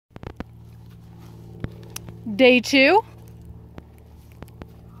Day 2.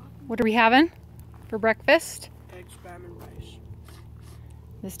 What are we having for breakfast? Egg, spam, and rice.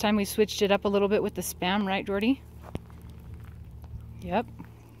 This time we switched it up a little bit with the spam, right, Jordy? Yep.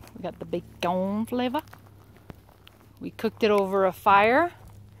 We got the bacon flavor. We cooked it over a fire.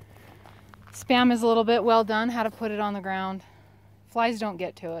 Spam is a little bit well done. Had to put it on the ground. Flies don't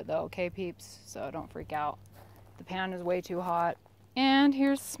get to it though, okay, peeps? So don't freak out. The pan is way too hot. And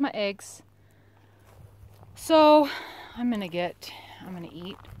here's my eggs. So I'm gonna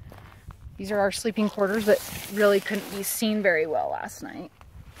eat. These are our sleeping quarters that really couldn't be seen very well last night.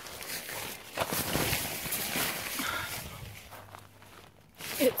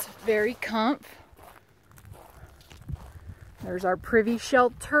 It's very comfy. There's our privy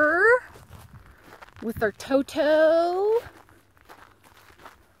shelter with our Toto.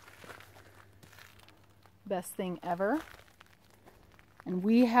 Best thing ever. And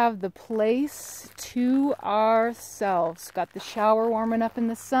we have the place to ourselves. Got the shower warming up in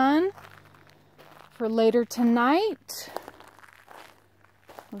the sun for later tonight.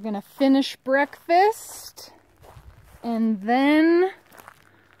 We're gonna finish breakfast and then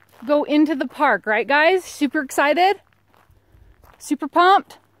go into the park, right guys? Super excited? Super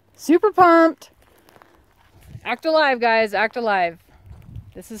pumped? Super pumped! Act alive, guys, act alive.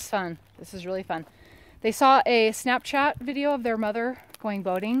 This is fun. This is really fun. They saw a Snapchat video of their mother going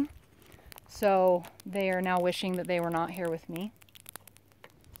boating, so they are now wishing that they were not here with me.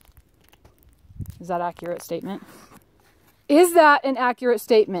 Is that an accurate statement? Is that an accurate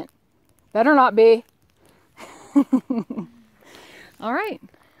statement? Better not be. All right.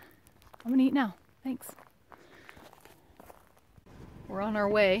 I'm gonna eat now. Thanks. We're on our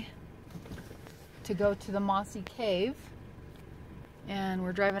way to go to the Mossy cave, and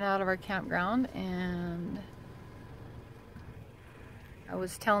we're driving out of our campground, and I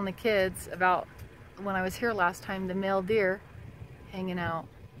was telling the kids about when I was here last time, the male deer hanging out.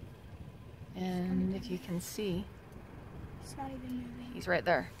 And if you can see, It's not even moving. he's right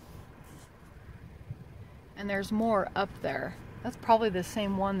there. And there's more up there. That's probably the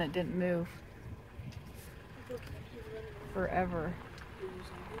same one that didn't move forever.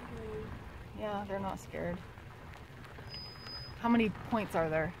 Yeah, they're not scared. How many points are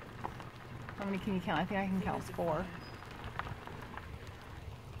there? How many can you count? I think I can count 4.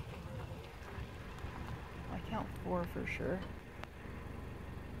 I count 4 for sure.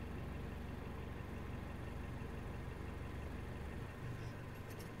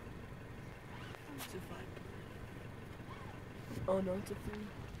 It's a 5. Oh no, it's a 3.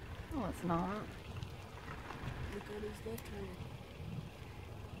 No, it's not. Look at his left hand.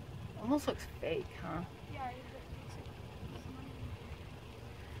 Almost looks fake, huh? Yeah,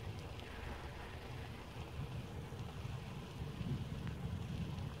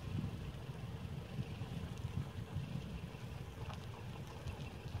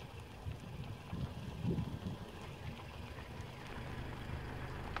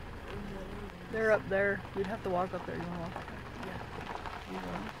 They're up there. We'd have to walk up there. You want to walk up there? Yeah. You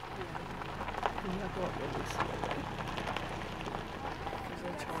want? Yeah. You have to walk over this way. Because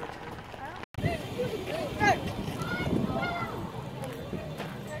that's hard to.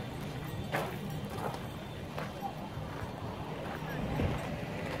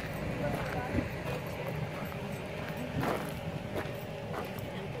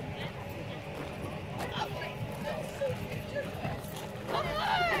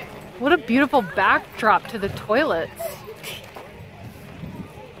 What a beautiful backdrop to the toilets.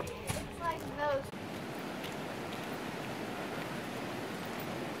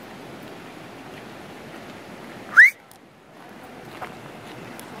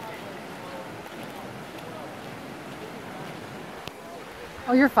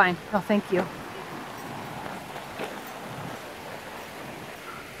 Oh, you're fine. Oh, thank you.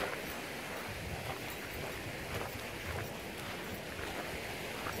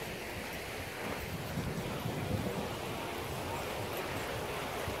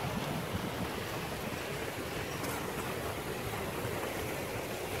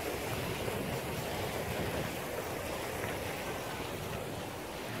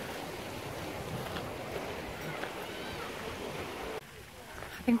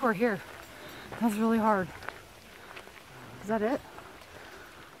 I think we're here. That's really hard. Is that it?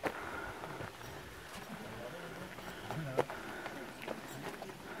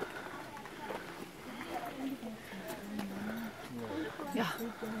 Yeah.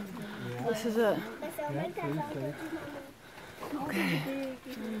 This is it. Okay.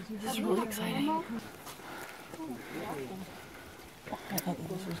 This is really exciting. I thought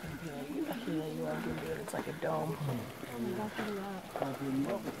this was going to be like, I feel like you are going to do it. It's like a dome.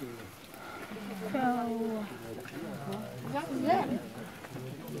 Pro. Yeah.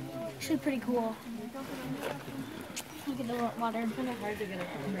 Actually pretty cool. Look at the water.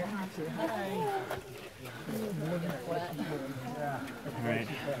 Alright.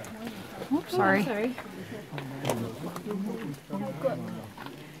 Oops, sorry. Sorry.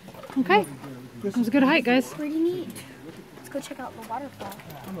 Okay. It was a good hike, guys. Pretty neat. Let's go check out the waterfall.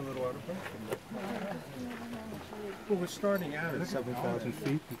 I'm a little waterfall. Well, we're starting out at 7,000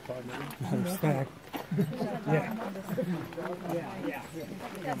 feet in 5 minutes. Respect. Yeah.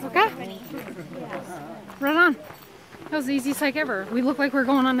 Okay. Right on. That was the easiest hike ever. We look like we're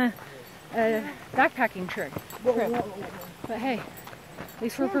going on a backpacking trip. But hey, at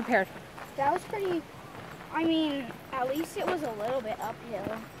least we're prepared. That was pretty, I mean, at least it was a little bit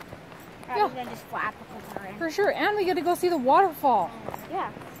uphill. Rather than just flat because we're in. For sure. And we get to go see the waterfall.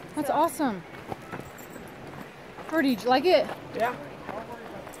 Yeah. That's awesome. Brody, did you like it? Yeah.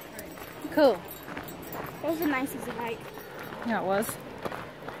 Cool. It was a nice easy hike. Yeah, it was.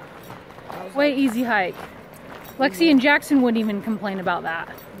 Way easy hike. Lexi and Jackson wouldn't even complain about that.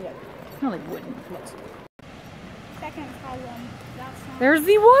 Yeah. No, they wouldn't. Second column. That's not. There's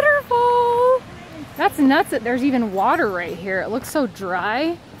the waterfall. That's nuts that there's even water right here. It looks so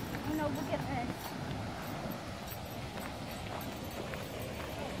dry. Oh no, look at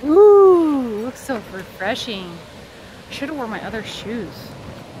this. Ooh, looks so refreshing. I should have worn my other shoes.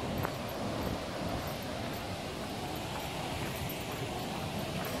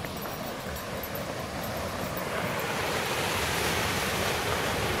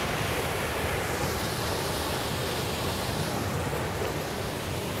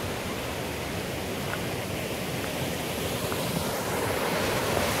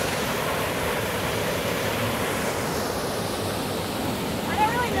 I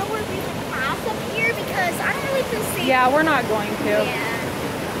don't really know where we would pass up here because I don't really feel safe. Yeah, we're not going to. Yeah.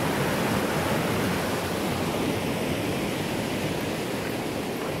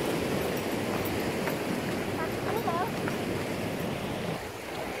 That's cool though.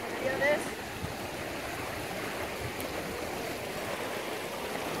 Feel this?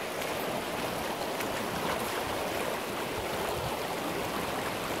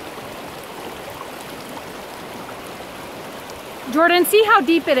 Jordan, see how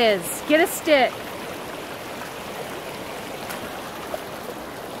deep it is. Get a stick.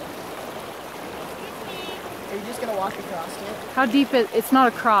 Are you just gonna walk across it? How deep it's not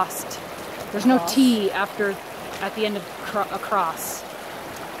a cross. There's no T at the end of across.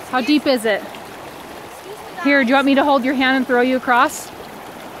 How deep is it? Here, do you want me to hold your hand and throw you across?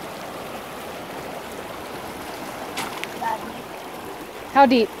 How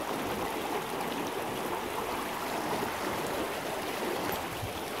deep?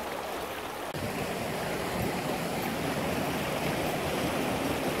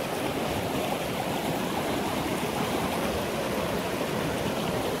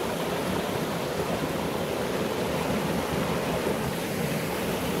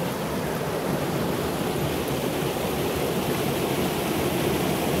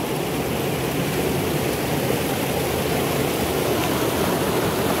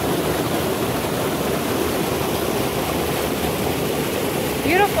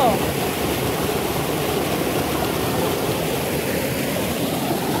 Beautiful.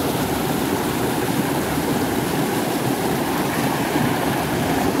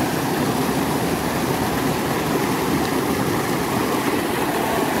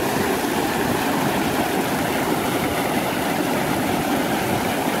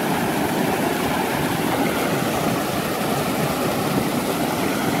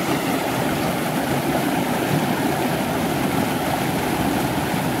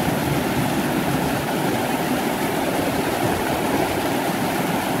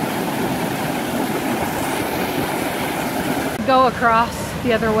 Go across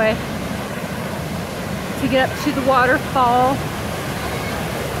the other way to get up to the waterfall.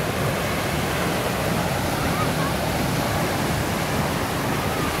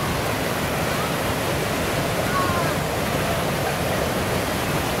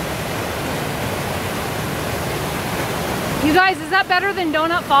 You guys, is that better than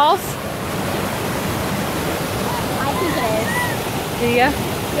Donut Falls? I think it is. Do ya?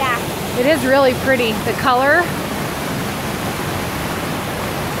 Yeah. It is really pretty. The color.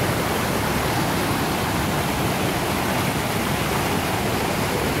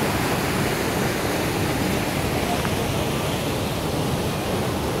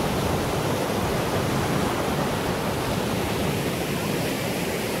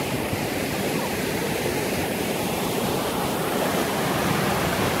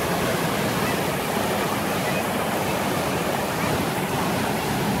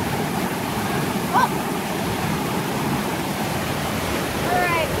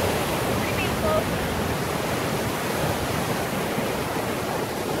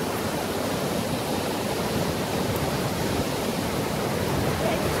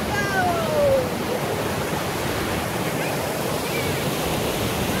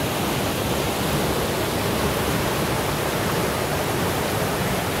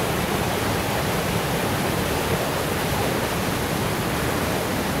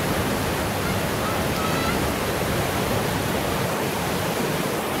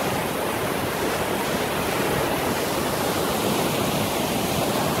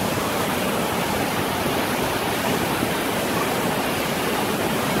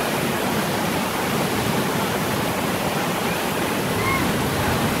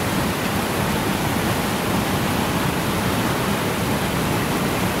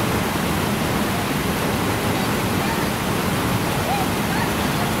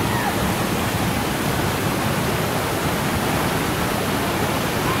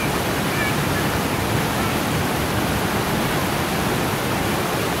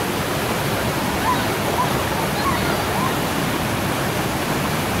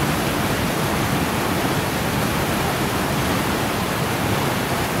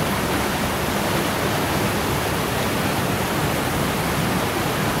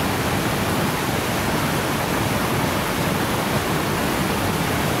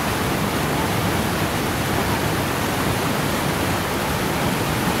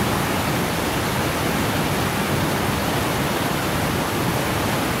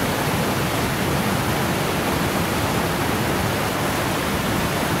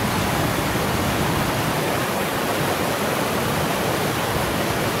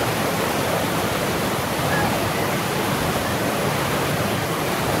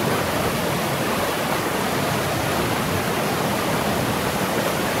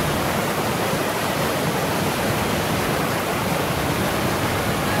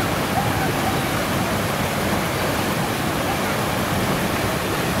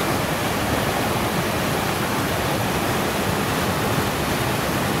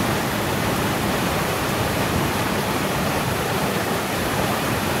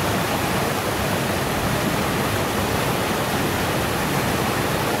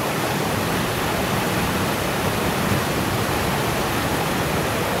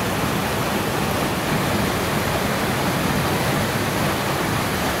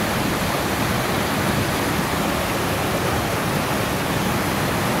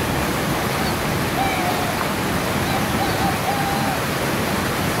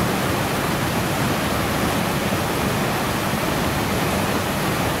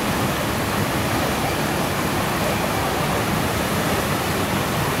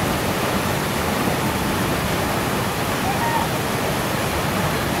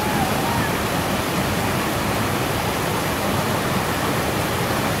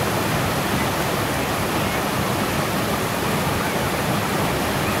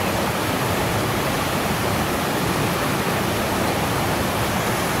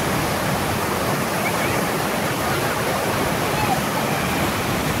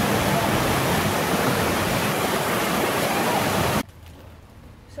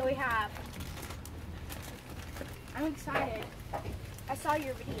 saw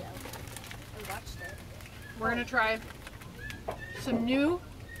your video. I watched it. We're gonna try some new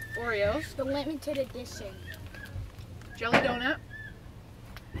Oreos, The limited edition. jelly donut,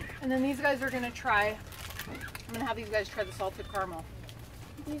 and then these guys are gonna try. I'm gonna have these guys try the salted caramel.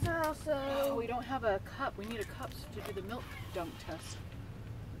 These are also. Oh, we don't have a cup. We need a cup to do the milk dunk test.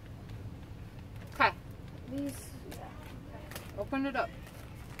 Okay, These. open it up.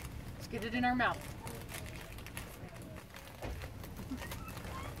 Let's get it in our mouth.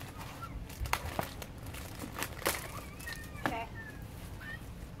 Okay.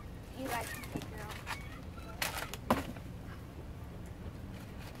 You guys can pick your own.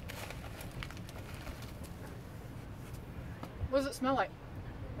 What does it smell like?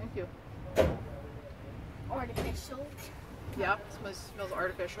 Thank you. Artificial. Yeah, it smells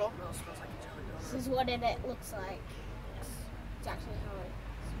artificial. This is what it looks like. It's actually how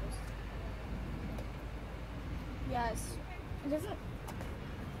it's supposed to. Yes. It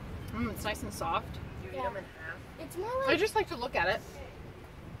doesn't. It's nice and soft. Yeah. It's more like. I just like to look at it.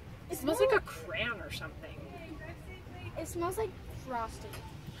 It smells more like a crayon or something. It smells like frosting.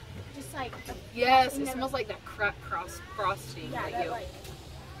 Just like. Yes, frosting it that- smells like that crap frosting Yeah, that that you. like.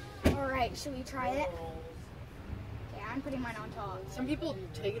 All right, should we try it? Okay, I'm putting mine on top. Some people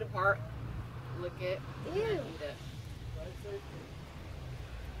take it apart, lick it, Ew. and eat it.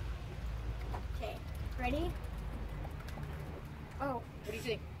 Okay, ready? Oh, What do you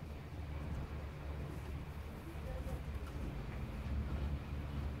think?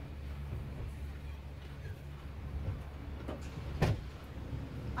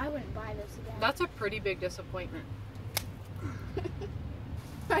 I wouldn't buy this again. That's a pretty big disappointment.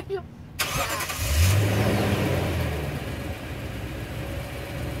 I know.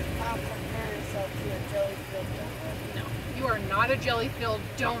 I'll compare yourself to a jelly-filled donut. No, you are not a jelly-filled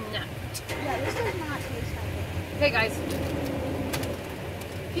donut. Yeah, this does not taste like it. Hey guys,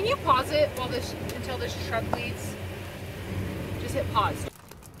 can you pause it until this truck leaves? Just hit pause.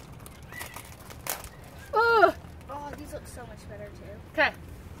 Ugh. Oh, these look so much better too. Okay,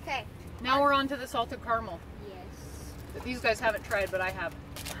 Okay. now we're on to the salted caramel Yes. that these guys haven't tried, but I have.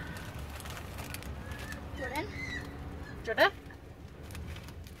 Jordan? Jordan?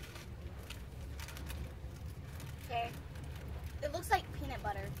 Okay. It looks like peanut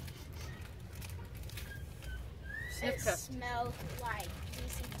butter. Sniff It test. smells like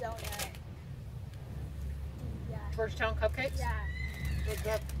DC donut. Yeah. Georgetown cupcakes?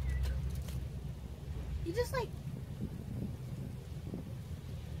 Yeah. You just like.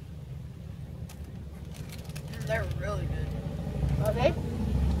 They're really good. Are they?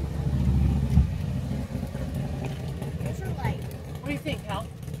 Those are like. What do you think, Hal?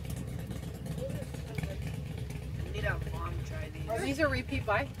 I need a mom to try these. Are these a repeat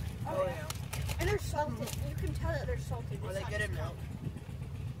buy? Oh yeah. And they're salted. You can tell that they're salted. Are It's they not good in just milk?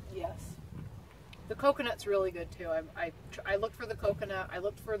 Yes. The coconut's really good too. I looked for the coconut. I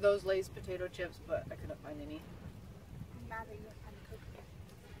looked for those Lay's potato chips, but I couldn't find any. I'm mad that you don't find the coconut.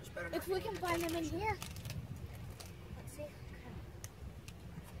 It's better If not we can to find them in here. Let's see.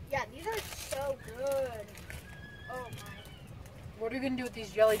 Yeah, these are so good. Oh my. What are you gonna do with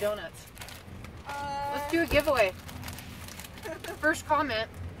these jelly donuts? Let's Uh, do a giveaway. First comment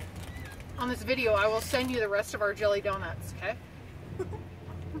on this video, I will send you the rest of our jelly donuts, okay?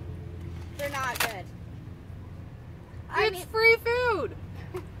 they're not good. It's free food!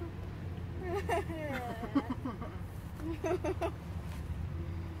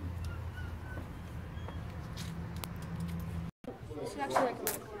 It's actually like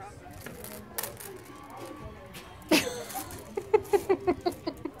a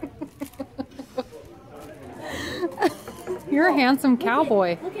You're a handsome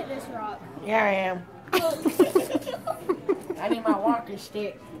cowboy. Look at this rock. Yeah, I am. I need my walking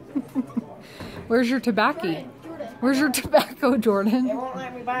stick. Where's your tobacco? Jordan. Where's your tobacco, They Jordan? won't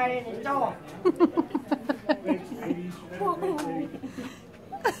let me buy it in the store.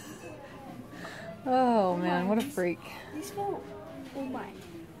 Oh man, what a freak. These feel. Oh my.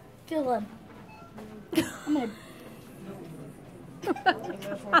 Feel them. I'm gonna. You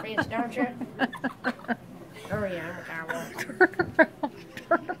go for a bitch, don't you? Oh yeah, I'm a cowboy.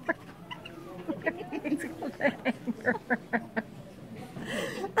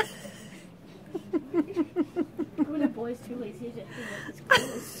 When a boy's too lazy to his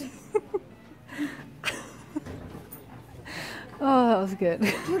clothes. Oh, that was good.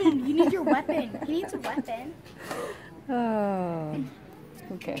 Jordan, you need your weapon. He needs a weapon. Oh,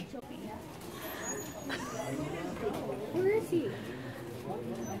 okay. Where is he?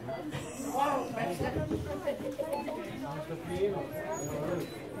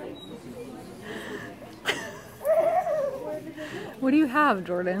 What do you have,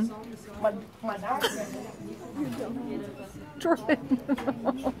 Jordan? My dog. Jordan.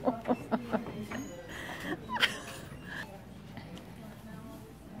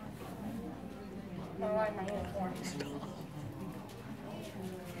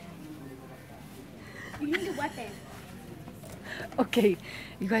 You need a weapon. Okay,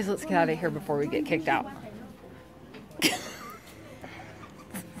 you guys, let's get out of here before we get kicked out.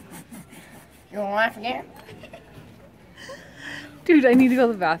 You wanna laugh again? Dude, I need to go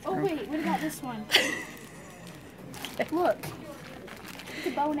to the Oh bathroom. wait, what about this one? Look. It's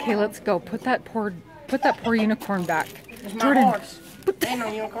a bow and Okay, arrow. let's go. Put that poor unicorn back. It's my Jordan. horse. Ain't no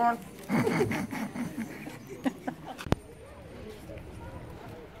unicorn.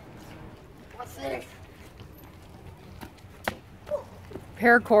 What's this?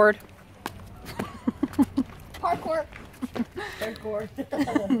 Paracord. Parkour. Hardcore.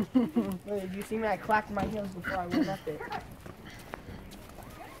 Wait, you see me? I clacked my heels before I went up it.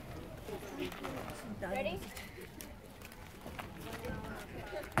 Ready?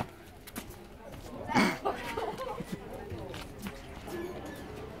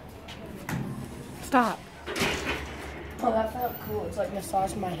 Stop. Oh, that felt cool. It's like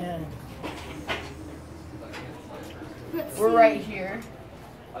massage my hand. Let's We're see. right here.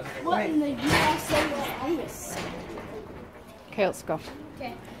 What in the USA is this? Okay, let's go.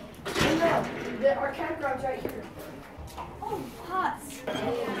 Okay. No, our campground's right here. Oh, pots.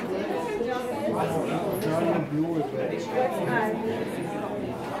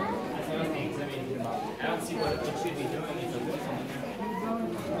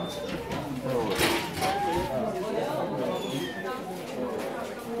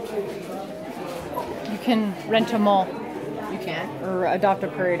 You can rent a mole You can. or adopt a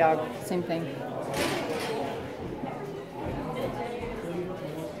prairie dog. Same thing.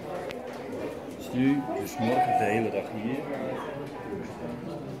 Stu, dus morgen de hele dag hier.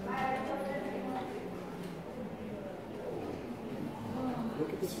 Look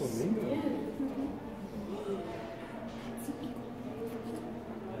at this flamingo.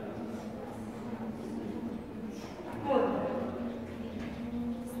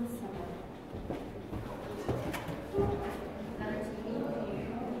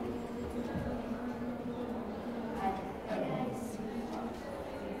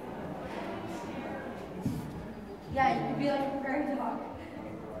 Yeah, you could be like a prairie dog.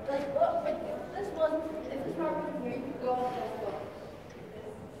 Like, look, if this wasn't, if this not right here, you could go up and look.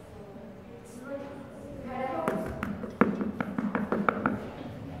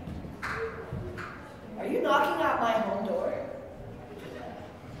 Are you knocking at my home door?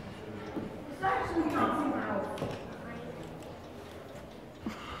 It's actually knocking out.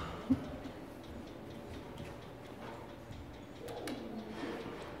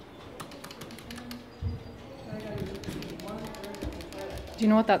 Do you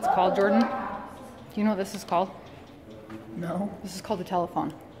know what that's called, Jordan? Do you know what this is called? No. This is called a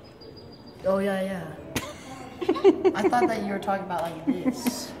telephone. Oh, yeah, yeah. I thought that you were talking about like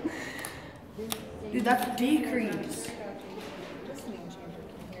this. Dude, that's decrease.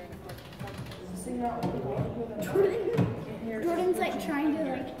 Jordan's like trying to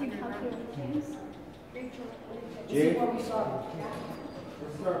like do calculations.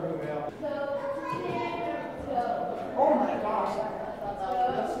 Oh my gosh.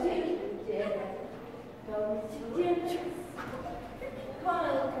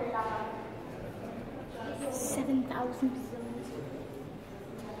 7,000.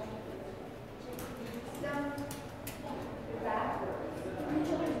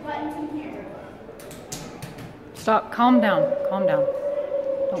 Buttons in here. Stop. Calm down. Calm down.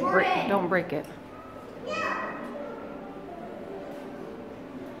 Don't break it.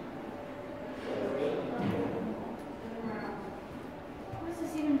 What's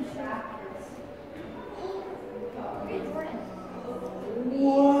this even distract us? Okay, Jordan.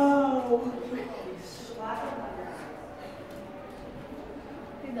 Whoa.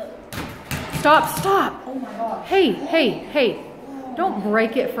 Stop. Oh my gosh. Hey. Don't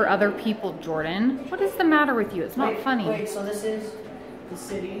break it for other people, Jordan. What is the matter with you? It's not funny. Wait, so this is the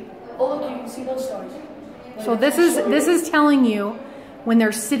city. Oh, look, you can see those stars. So this is telling you when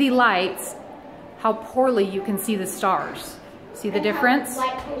there's city lights how poorly you can see the stars. See the difference?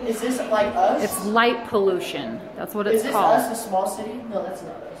 Is this like us? It's light pollution. That's what Is it's this called. us, a small city? No, that's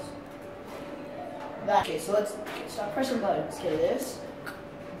not us. That, okay, so let's stop pressing buttons. Okay, this.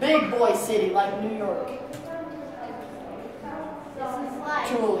 Big boy city like New York. This is like,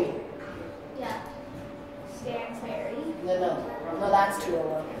 Truly. yeah. Stansbury. No, that's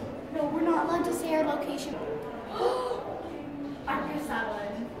 201. No, we're not allowed to say our location. I guess that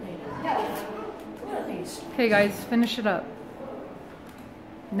one. What are these? Okay, guys, finish it up.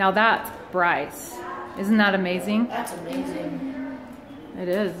 Now that's Bryce. Isn't that amazing? That's amazing. It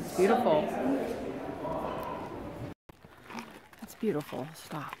is. It's beautiful. That's beautiful.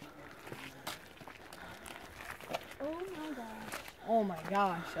 Stop. Oh my gosh. Oh my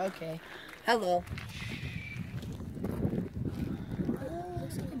gosh. Okay. Hello.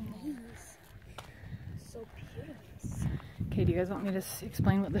 Looks like a maze. So beautiful. Okay, do you guys want me to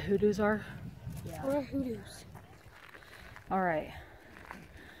explain what the hoodoos are? Yeah. What are hoodoos? All right.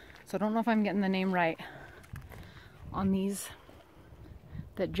 So I don't know if I'm getting the name right. On these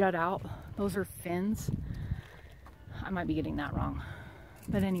that jut out, those are fins. I might be getting that wrong.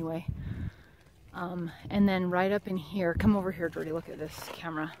 But anyway. And then right up in here, come over here, Jordy, look at this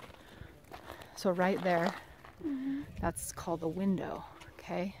camera. So right there, that's called a window,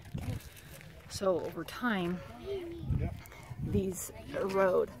 okay? So over time, these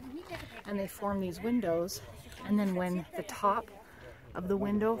erode and they form these windows, and then when the top of the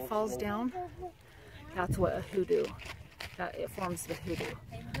window falls down, that's what a hoodoo, that it forms the hoodoo.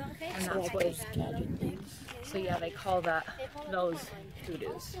 And that's what it's, so yeah, they call that those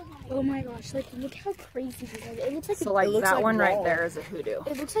hoodoos. Oh my gosh, like look how crazy this is. It looks like So like looks that like one right wall. there is a hoodoo.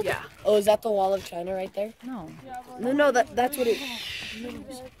 it looks like Yeah. Oh, is that the wall of China right there? No. No, that's what it.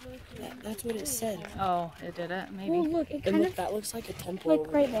 That's what it said. Oh, it did it? oh Maybe. look, it And kind look, of that looks like a temple. like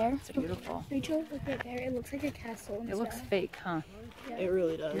over right there. there. It's beautiful. Rachel, look right there. It looks like a castle. And It looks stuff. fake, huh? It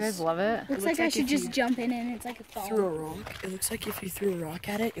really does. You guys love it? Looks like I should just jump in and it's like a fall. Threw a rock. It looks like if you threw a rock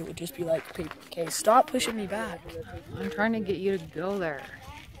at it, it would just be like paper. Okay, stop pushing me back. I'm trying to get you to go there.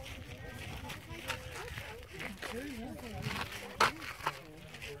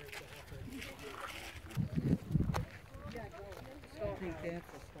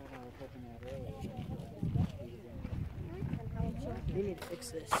 We need to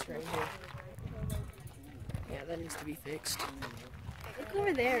fix this right here. Yeah, that needs to be fixed. Look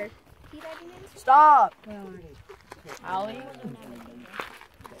over there. Stop! Allie?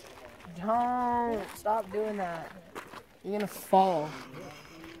 Don't stop doing that. You're gonna fall.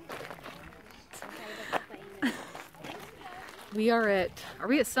 We are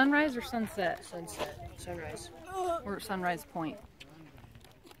we at sunrise or sunset? Sunset. Sunrise. We're at Sunrise Point.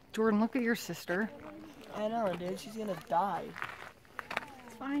 Jordan, look at your sister. I know, dude. She's gonna die.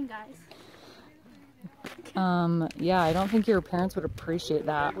 It's fine, guys. Yeah, I don't think your parents would appreciate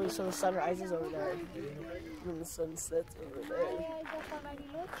that. Wait, so the sunrise is over there. And the sun sets over there.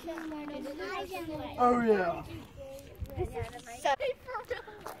 Oh, yeah.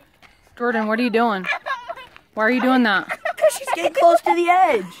 Jordan, what are you doing? Why are you doing that? Because she's getting close to the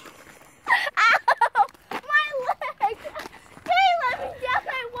edge. Ow! My leg! Hey, let me down,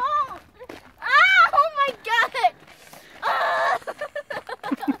 I won't! Ow! Oh my god!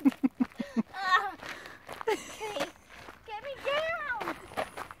 Okay, get me down!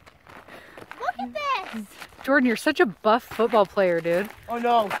 Look at this! Jordan, you're such a buff football player, dude. Oh,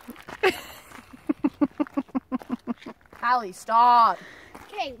 no. Allie, stop.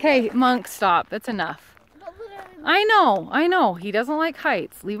 Okay, Monk, stop. That's enough. I know. He doesn't like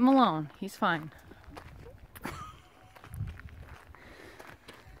heights. Leave him alone. He's fine.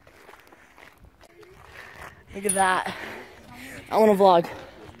 Look at that. I want to vlog.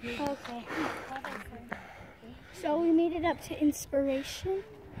 Okay. So we made it up to Inspiration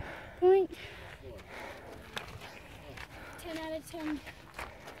Point. 10 out of 10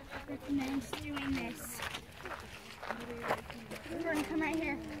 recommends doing this. We're going to come right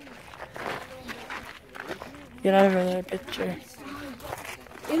here. Get out of another picture.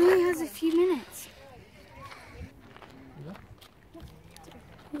 It only has a few minutes.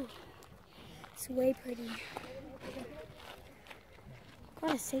 Ooh, it's way pretty.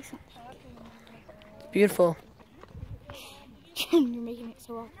 Gotta say something. Beautiful. You're making it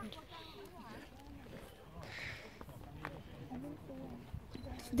so awkward.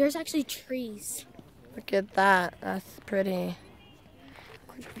 There's actually trees. Look at that. That's pretty.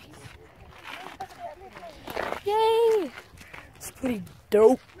 Yay! It's pretty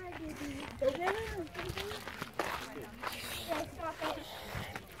dope.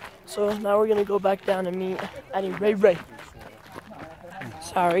 So now we're gonna go back down and meet Addie Ray Ray.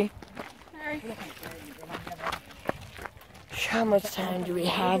 Sorry. How much time do we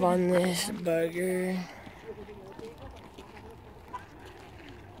have on this burger?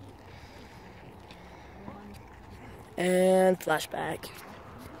 And flashback.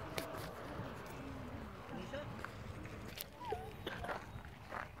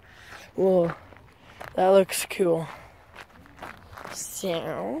 Whoa, that looks cool.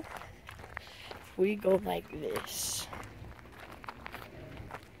 So, if we go like this,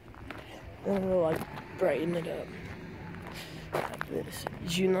 then we'll like brighten it up. Like this.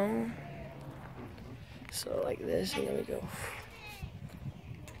 Did you know? So like this, and then we go.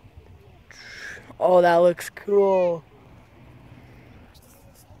 Oh, that looks cool.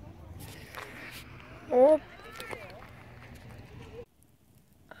 Oh.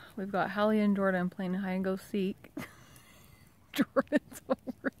 We've got Hallie and Jordan playing hide and go seek. Jordan's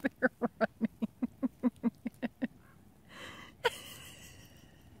over there running.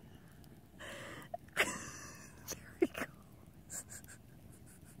 There he goes.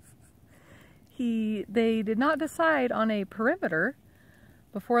 They did not decide on a perimeter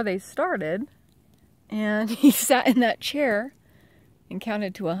before they started, and he sat in that chair and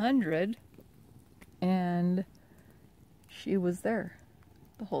counted to 100, and she was there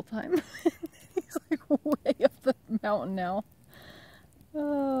the whole time. He's like way up the mountain now.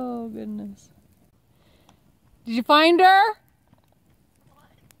 Oh goodness. Did you find her?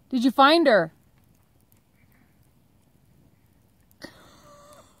 Did you find her?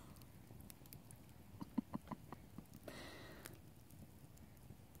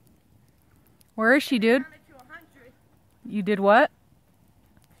 Where is she, dude? You did what?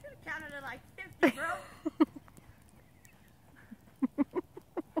 Should have counted it like 50, bro.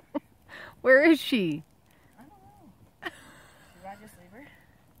 Where is she? I don't know. Should I just leave her?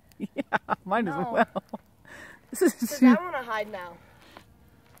 Yeah, might as No. well. This is Because I want to hide now.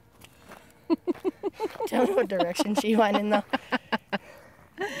 Tell me what direction she went in though.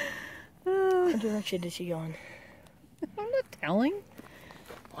 What direction did she go in? I'm not telling.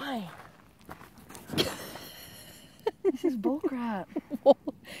 Why? This is bullcrap. Well,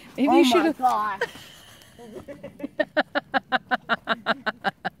 maybe you should have. Gosh.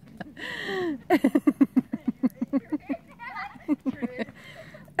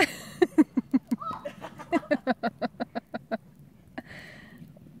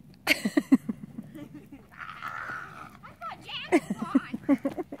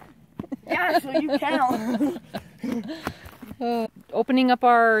 Yeah, so you count. Opening up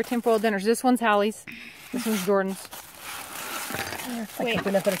our tinfoil dinners. This one's Hallie's. This one's Jordan's. Wait,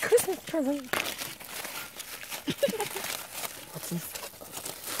 open up a Christmas present. What's in?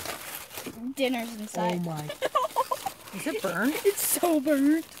 Dinner's Oh inside. my! Is it burned? It's so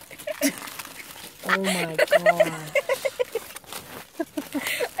burnt. Oh my god!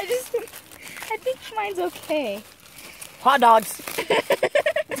 I think mine's okay. Hot dogs.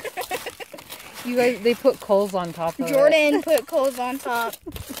 You guys, they put coals on top of it. Jordan put coals on top.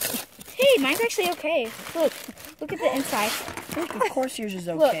 Hey, mine's actually okay. Look at the inside. Of course yours is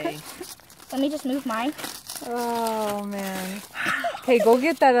okay. Let me just move mine. Oh man. Okay, go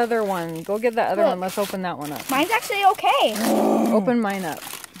get that other one. Go get that other one. Let's open that one up. Mine's actually okay. Open mine up.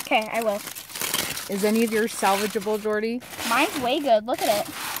 Okay, I will. Is any of yours salvageable, Jordy? Mine's way good. Look at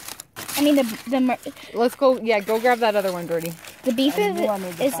it. I mean, Let's go. Yeah, go grab that other one, Jordy. the beef I knew I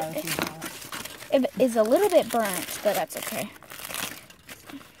made the fire too hot. is a little bit burnt, but that's okay.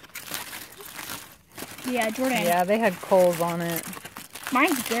 Yeah, Jordan. Yeah, they had coals on it.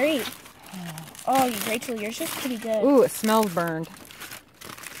 Mine's great. Oh, Rachel, yours is pretty good. Ooh, it smells burned.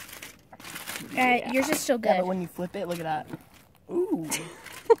 Yours is still Yeah, good. but when you flip it, look at that. Ooh.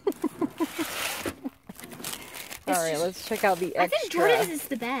 All right, let's check out the I extra. think Jordan's is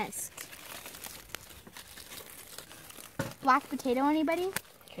the best. Black potato, anybody?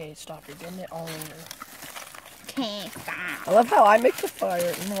 Okay, stop. You're getting it all over. Okay, stop. I love how I make the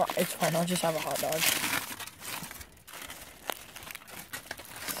fire. No, it's fine. I'll just have a hot dog.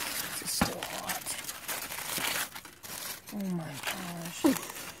 This is still hot. Oh my gosh. This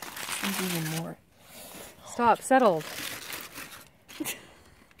one's even more. Stop, settled.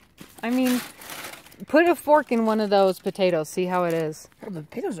 I mean, put a fork in one of those potatoes. See how it is. Oh, the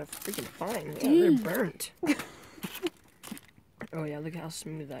potatoes are freaking fine. Yeah, they're burnt. Oh yeah, look how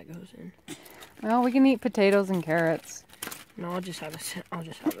smooth that goes in. Well, we can eat potatoes and carrots. No, I'll just have a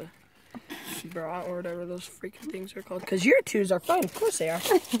brat or whatever those freaking things are called. Because your twos are fine. Of course they are.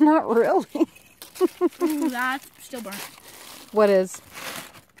 Not really. Ooh, that's still burnt. What is?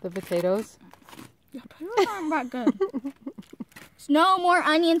 The potatoes? Yeah, potatoes aren't that good. No more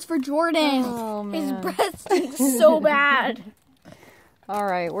onions for Jordan. Oh, His man. breath stinks so bad. All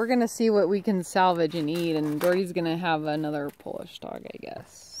right, we're going to see what we can salvage and eat. And Jordy's going to have another Polish dog, I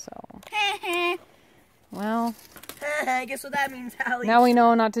guess. So, well, Guess what that means, Hallie? now we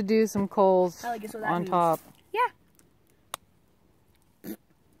know not to do some coals Hallie, guess what that on means? top. Yeah.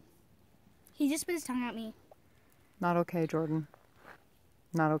 He just put his tongue at me. Not okay, Jordan.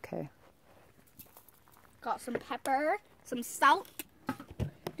 Not okay. Got some pepper, some salt. Do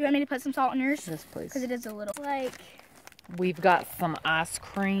you want me to put some salt in yours? Yes, please. Because it is a little like. We've got some ice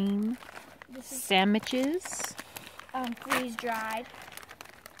cream, sandwiches, freeze dried.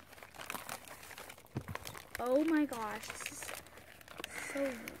 Oh my gosh, this is so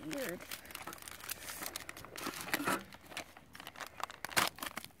weird.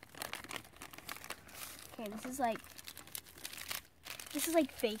 Okay, this is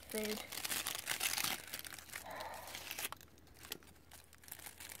like fake food.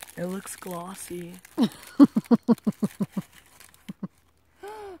 It looks glossy.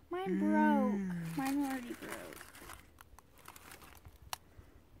 Mine broke. Mine already broke.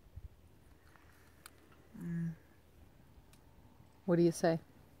 What do you say?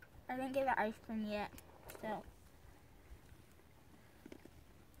 I didn't get the ice cream yet, still.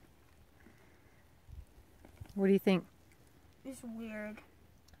 What do you think? It's weird.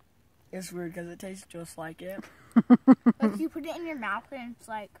 It's weird because it tastes just like it. Like you put it in your mouth and it's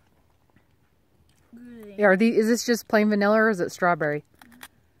like gooey. Yeah, is this just plain vanilla or is it strawberry?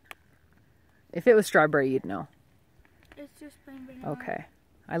 If it was strawberry, you'd know. It's just plain vanilla. Okay.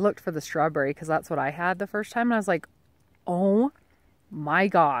 I looked for the strawberry because that's what I had the first time. And I was like, oh my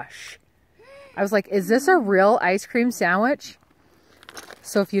gosh. I was like, is this a real ice cream sandwich?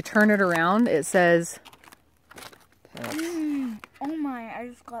 So if you turn it around, it says... Oh my, I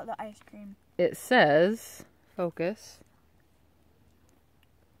just got the ice cream. It says, focus.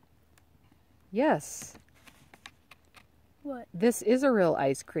 Yes. What? This is a real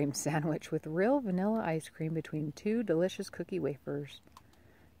ice cream sandwich with real vanilla ice cream between two delicious cookie wafers.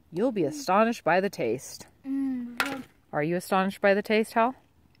 You'll be astonished by the taste. Are you astonished by the taste, Hal?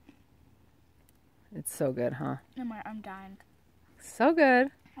 It's so good, huh? I'm dying. So good.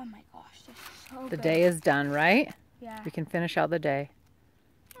 Oh my gosh, this is so The good. day is done, right? Yeah. We can finish out the day.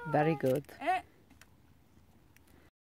 Very good.